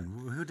yeah, Yeah.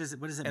 again, what does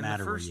it And the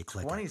matter where you first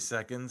click 20 it?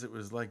 seconds, it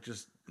was like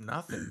just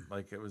nothing.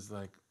 Like, it was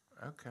like,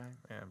 okay.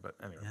 Yeah, but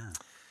anyway. Yeah.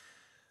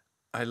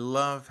 I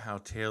love how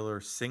Taylor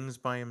sings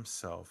by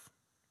himself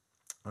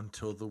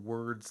until the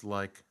words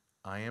like,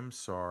 I am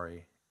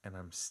sorry and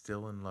I'm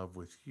still in love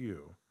with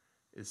you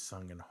is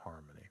sung in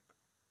harmony.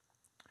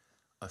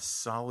 A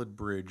solid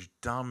bridge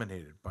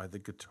dominated by the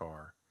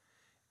guitar,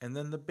 and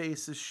then the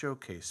bass is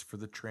showcased for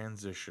the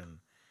transition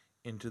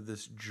into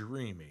this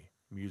dreamy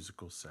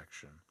musical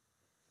section.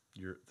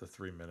 The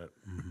 3 minute.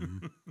 Hmm.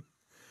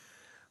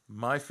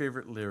 My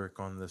favorite lyric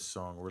on this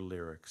song were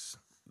lyrics.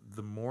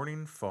 The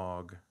morning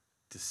fog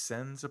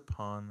descends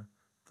upon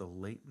the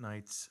late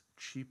night's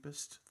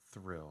cheapest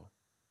thrill.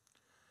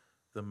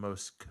 The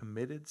most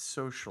committed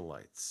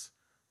socialites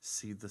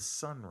see the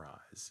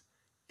sunrise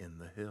in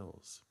the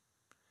hills.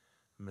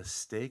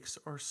 Mistakes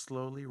are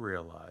slowly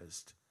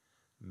realized,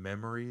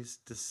 memories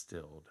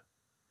distilled.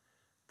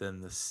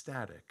 Then the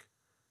static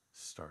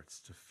starts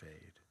to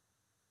fade.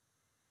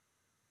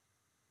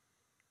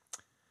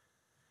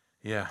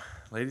 Yeah,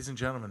 ladies and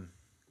gentlemen,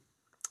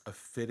 a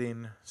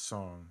fitting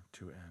song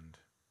to end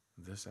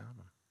this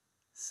album.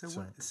 So-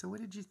 So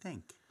what did you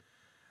think?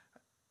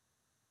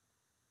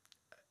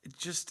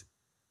 Just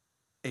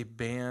a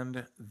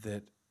band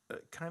that,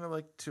 kind of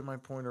like to my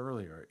point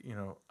earlier,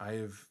 I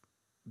have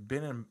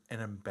been an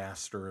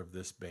ambassador of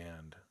this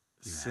band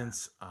You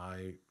since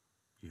I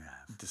You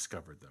have.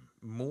 discovered them,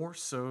 more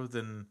so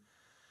than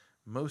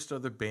most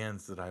other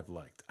bands that I've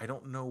liked. I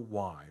don't know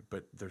why,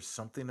 but there's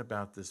something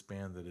about this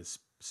band that has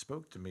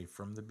spoke to me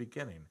from the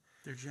beginning.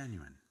 They're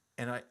genuine.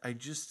 And I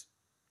just,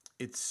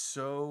 it's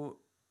so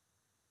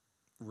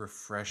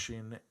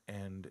refreshing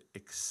and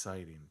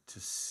exciting to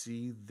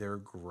see their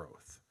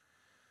growth.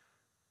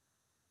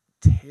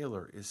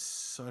 Taylor is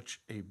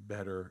such a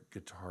better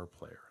guitar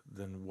player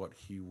than what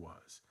he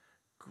was.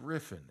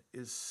 Griffin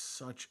is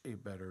such a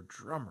better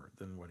drummer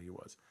than what he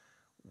was.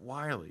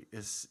 Wiley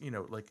is,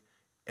 like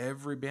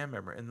every band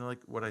member. And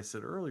like what I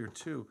said earlier,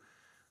 too,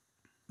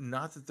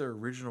 not that their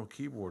original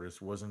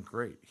keyboardist wasn't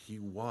great. He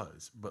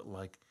was, but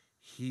like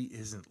he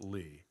isn't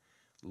Lee.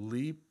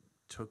 Lee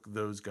took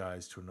those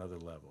guys to another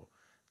level.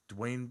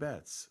 Dwayne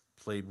Betts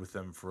played with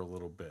them for a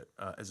little bit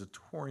as a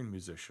touring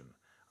musician.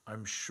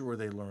 I'm sure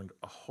they learned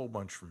a whole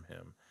bunch from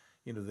him.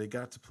 They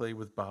got to play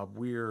with Bob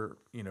Weir,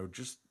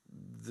 just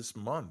this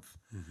month,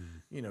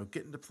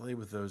 getting to play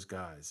with those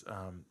guys,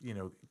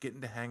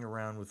 getting to hang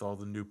around with all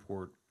the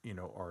Newport,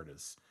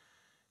 artists.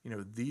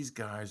 These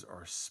guys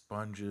are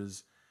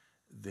sponges.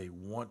 They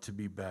want to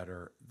be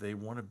better. They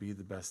want to be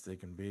the best they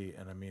can be.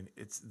 And I mean,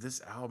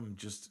 this album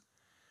just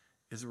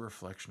is a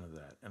reflection of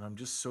that. And I'm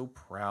just so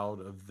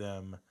proud of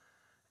them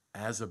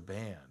as a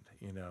band,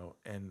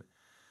 and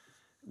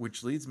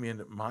which leads me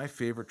into my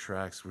favorite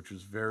tracks, which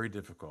was very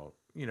difficult,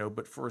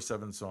 but for a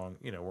 7 song,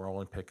 we're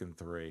only picking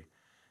 3.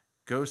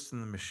 Ghost in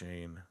the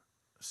Machine,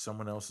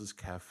 Someone Else's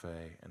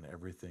Cafe, and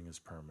Everything is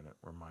Permanent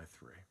were my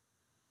 3.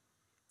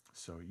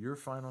 So your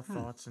final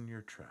thoughts and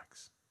your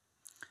tracks.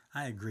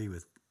 I agree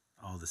with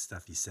all the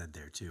stuff you said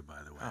there too,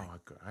 by the way. Oh,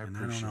 I and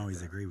appreciate I don't always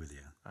that. agree with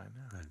you. I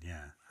know. But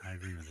yeah, I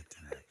agree with it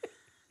today.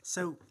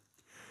 So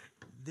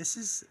this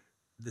is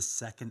the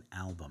second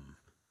album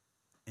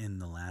in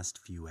the last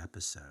few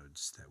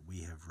episodes that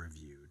we have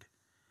reviewed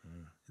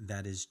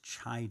that is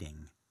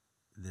chiding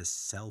this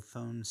cell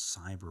phone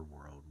cyber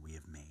world we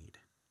have made.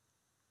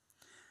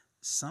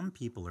 Some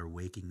people are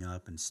waking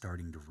up and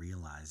starting to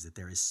realize that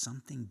there is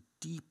something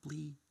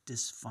deeply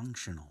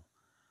dysfunctional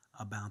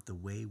about the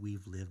way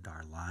we've lived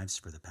our lives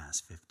for the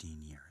past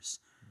 15 years.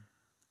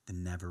 The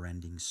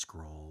never-ending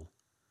scroll,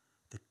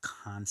 the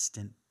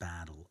constant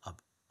battle of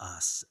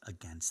us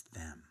against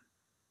them,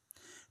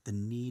 the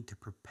need to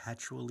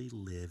perpetually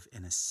live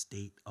in a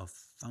state of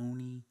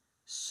phony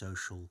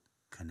social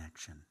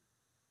connection.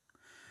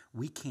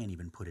 We can't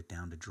even put it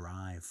down to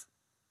drive,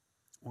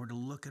 or to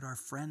look at our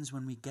friends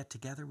when we get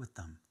together with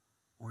them,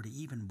 or to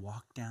even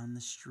walk down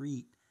the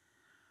street.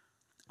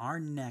 Our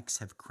necks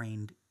have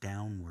craned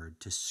downward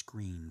to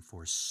screen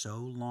for so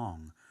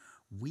long,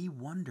 we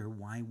wonder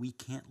why we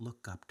can't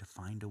look up to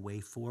find a way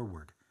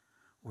forward,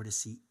 or to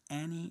see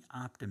any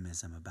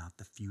optimism about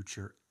the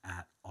future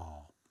at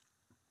all.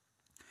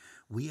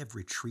 We have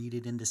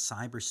retreated into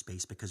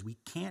cyberspace because we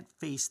can't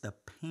face the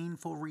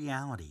painful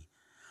reality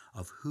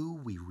of who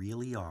we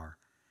really are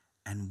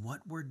and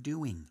what we're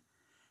doing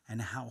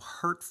and how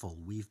hurtful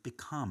we've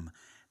become,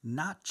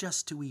 not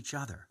just to each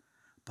other,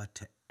 but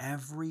to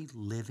every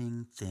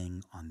living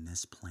thing on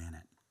this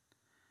planet.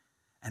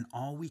 And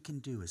all we can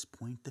do is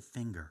point the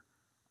finger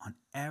on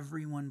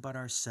everyone but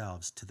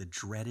ourselves to the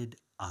dreaded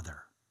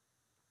other.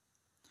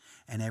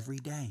 And every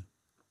day,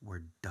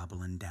 we're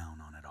doubling down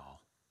on it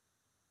all.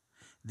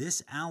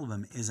 This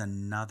album is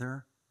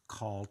another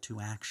call to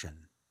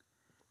action.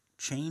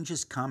 Change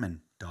is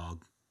coming,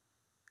 dog.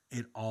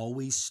 It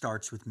always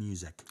starts with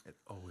music. It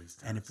always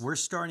does. And if we're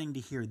starting to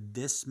hear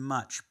this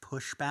much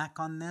pushback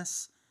on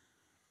this,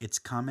 it's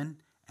coming,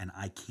 and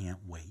I can't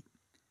wait.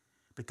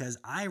 because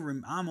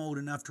I'm old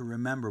enough to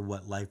remember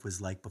what life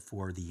was like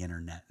before the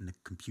internet and the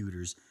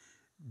computers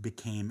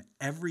became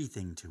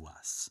everything to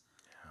us.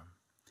 Yeah.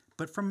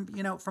 But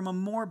from a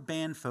more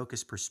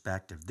band-focused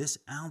perspective, this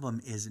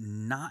album is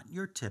not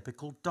your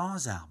typical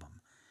Dawes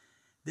album.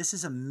 This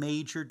is a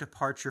major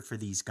departure for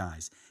these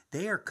guys.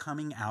 They are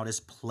coming out as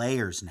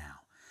players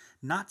now,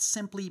 not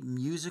simply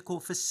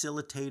musical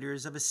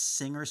facilitators of a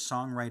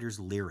singer-songwriter's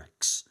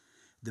lyrics.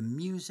 The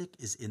music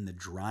is in the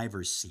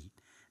driver's seat,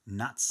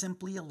 not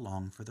simply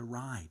along for the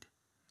ride.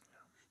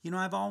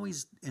 I've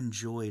always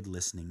enjoyed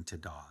listening to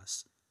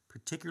Dawes,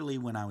 particularly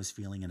when I was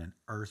feeling in an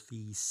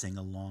earthy,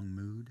 sing-along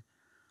mood.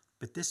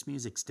 But this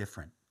music's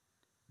different.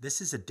 This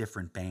is a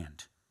different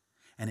band,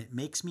 and it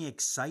makes me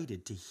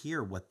excited to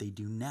hear what they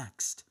do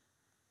next.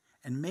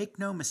 And make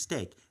no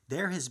mistake,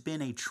 there has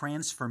been a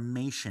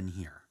transformation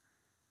here,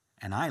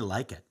 and I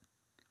like it.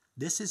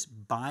 This is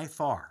by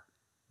far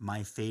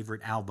my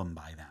favorite album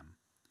by them.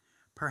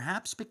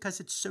 Perhaps because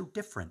it's so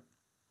different.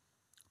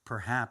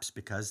 Perhaps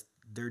because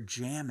they're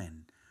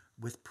jamming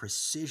with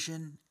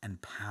precision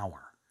and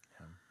power.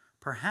 Yeah.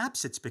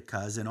 Perhaps it's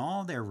because in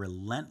all their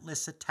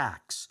relentless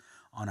attacks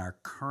on our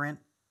current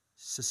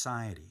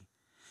society,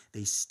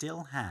 they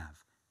still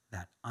have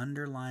that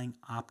underlying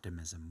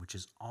optimism which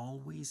has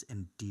always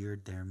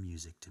endeared their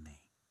music to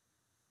me.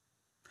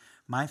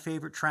 My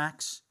favorite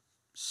tracks: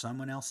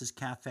 Someone Else's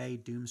Cafe,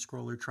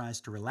 Doomscroller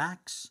Tries to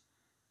Relax,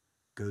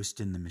 Ghost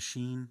in the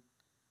Machine,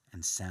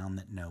 and Sound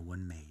That No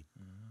One Made,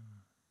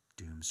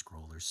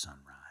 Doomscroller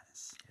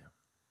Sunrise. Yeah.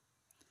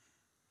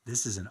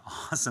 This is an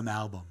awesome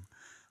album.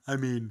 I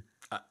mean,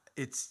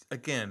 it's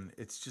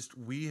just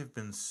we have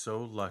been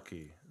so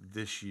lucky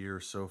this year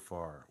so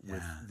far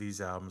with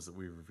these albums that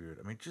we reviewed.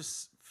 I mean,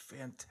 just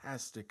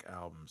fantastic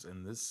albums,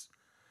 and this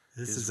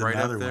is right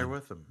up there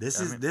with them. This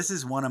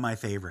is one of my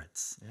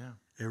favorites. Yeah,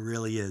 it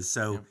really is.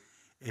 So,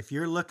 if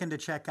you're looking to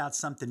check out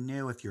something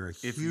new, if you're a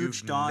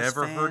huge Dawes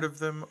never fan, heard of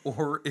them,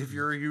 or if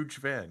you're a huge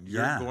fan,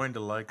 you're going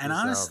to like. And this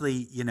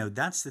honestly, album.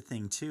 That's the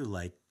thing too.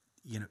 Like,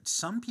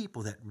 some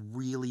people that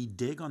really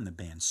dig on the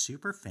band,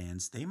 super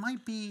fans, they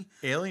might be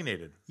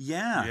alienated.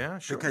 Yeah,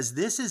 sure. Because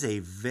this is a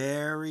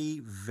very,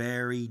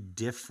 very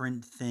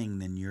different thing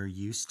than you're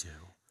used to.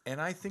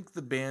 And I think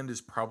the band is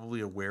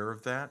probably aware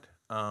of that.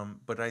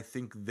 But I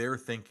think they're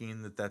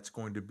thinking that that's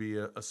going to be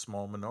a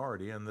small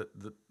minority, and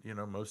that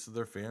most of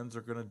their fans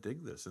are going to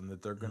dig this, and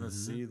that they're going to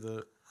see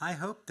the. I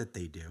hope that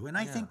they do, and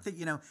I think that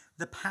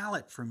the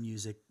palette for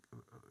music,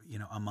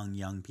 among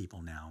young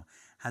people now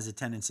has a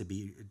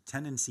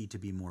tendency to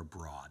be more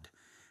broad,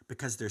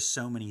 because there's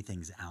so many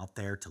things out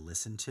there to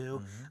listen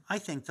to. I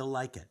think they'll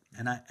like it,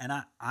 and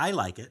I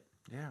like it.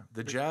 Yeah,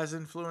 the jazz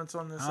influence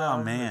on this Oh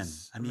album. man,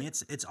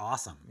 it's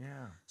awesome.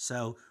 Yeah.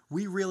 So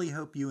we really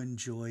hope you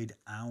enjoyed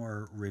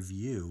our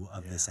review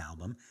of this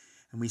album,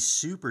 and we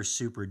super,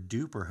 super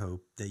duper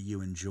hope that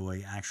you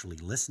enjoy actually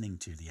listening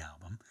to the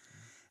album.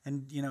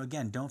 And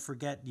again, don't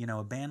forget,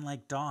 a band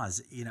like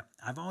Dawes.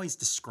 I've always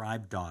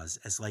described Dawes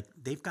as like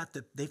they've got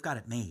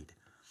it made.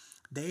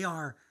 They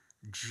are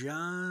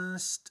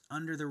just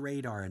under the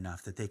radar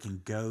enough that they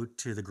can go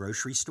to the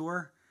grocery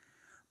store,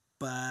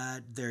 but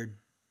they're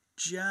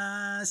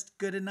just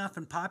good enough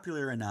and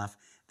popular enough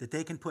that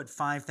they can put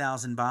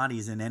 5,000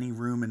 bodies in any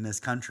room in this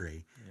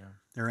country,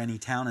 or any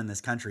town in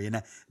this country.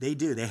 And they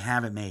do. They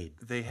have it made.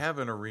 They have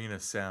an arena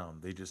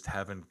sound. They just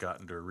haven't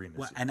gotten to arenas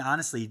yet. And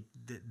honestly,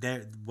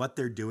 what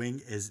they're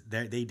doing is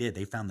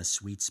they found the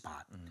sweet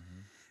spot.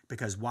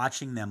 Because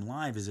watching them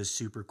live is a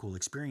super cool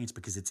experience,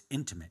 because it's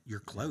intimate. You're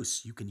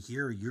close. You can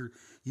hear, you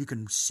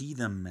can see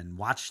them and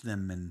watch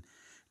them and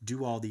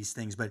do all these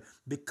things. But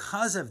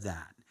because of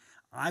that,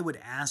 I would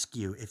ask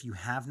you, if you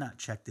have not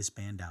checked this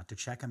band out, to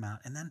check them out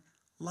and then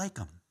like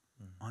them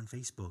on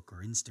Facebook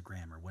or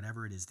Instagram or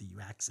whatever it is that you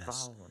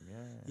access. Follow them,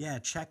 Yeah,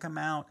 check them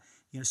out.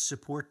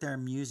 Support their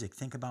music.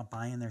 Think about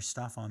buying their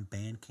stuff on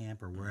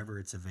Bandcamp or wherever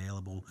it's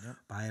available.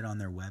 Buy it on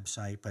their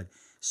website. But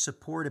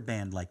support a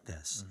band like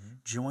this.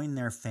 Join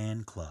their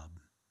fan club.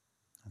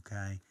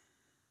 Okay?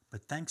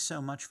 But thanks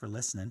so much for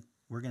listening.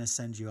 We're going to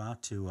send you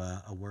out to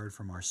a word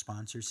from our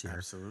sponsors here.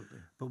 Absolutely.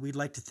 But we'd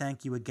like to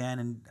thank you again,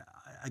 and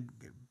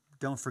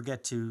don't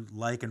forget to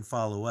like and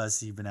follow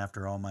us, even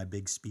after all my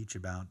big speech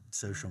about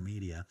social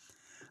media.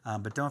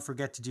 But don't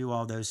forget to do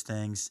all those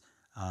things.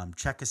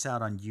 Check us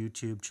out on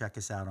YouTube. Check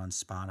us out on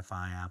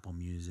Spotify, Apple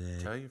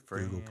Music, Tell your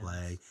friends. Google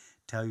Play.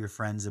 Tell your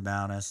friends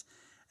about us.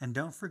 And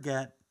don't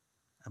forget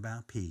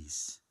about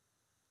peace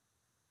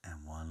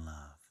and one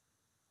love.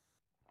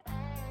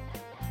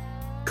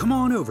 Come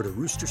on over to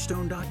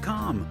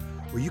roosterstone.com,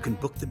 where you can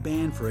book the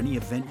band for any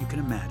event you can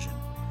imagine.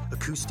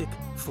 Acoustic,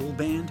 full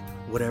band,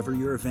 whatever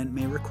your event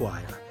may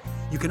require.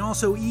 You can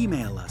also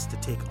email us to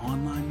take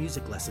online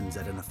music lessons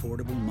at an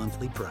affordable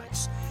monthly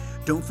price.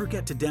 Don't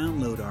forget to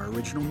download our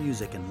original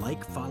music and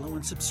like, follow,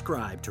 and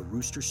subscribe to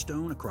Rooster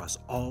Stone across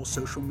all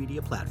social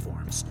media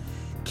platforms.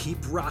 Keep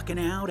rocking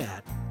out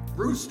at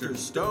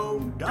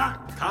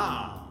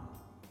roosterstone.com.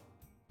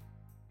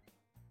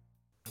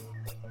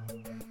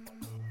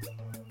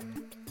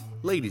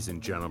 Ladies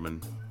and gentlemen,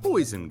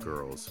 boys and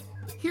girls,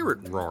 Here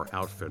at RAR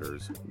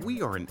Outfitters,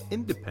 we are an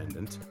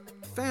independent,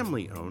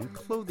 family-owned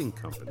clothing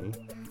company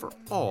for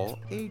all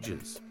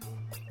ages.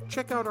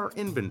 Check out our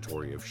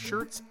inventory of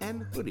shirts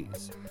and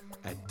hoodies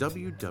at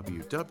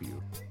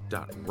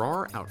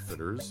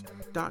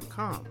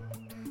www.raroutfitters.com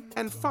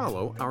and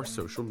follow our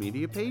social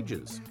media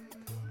pages.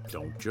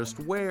 Don't just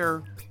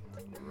wear,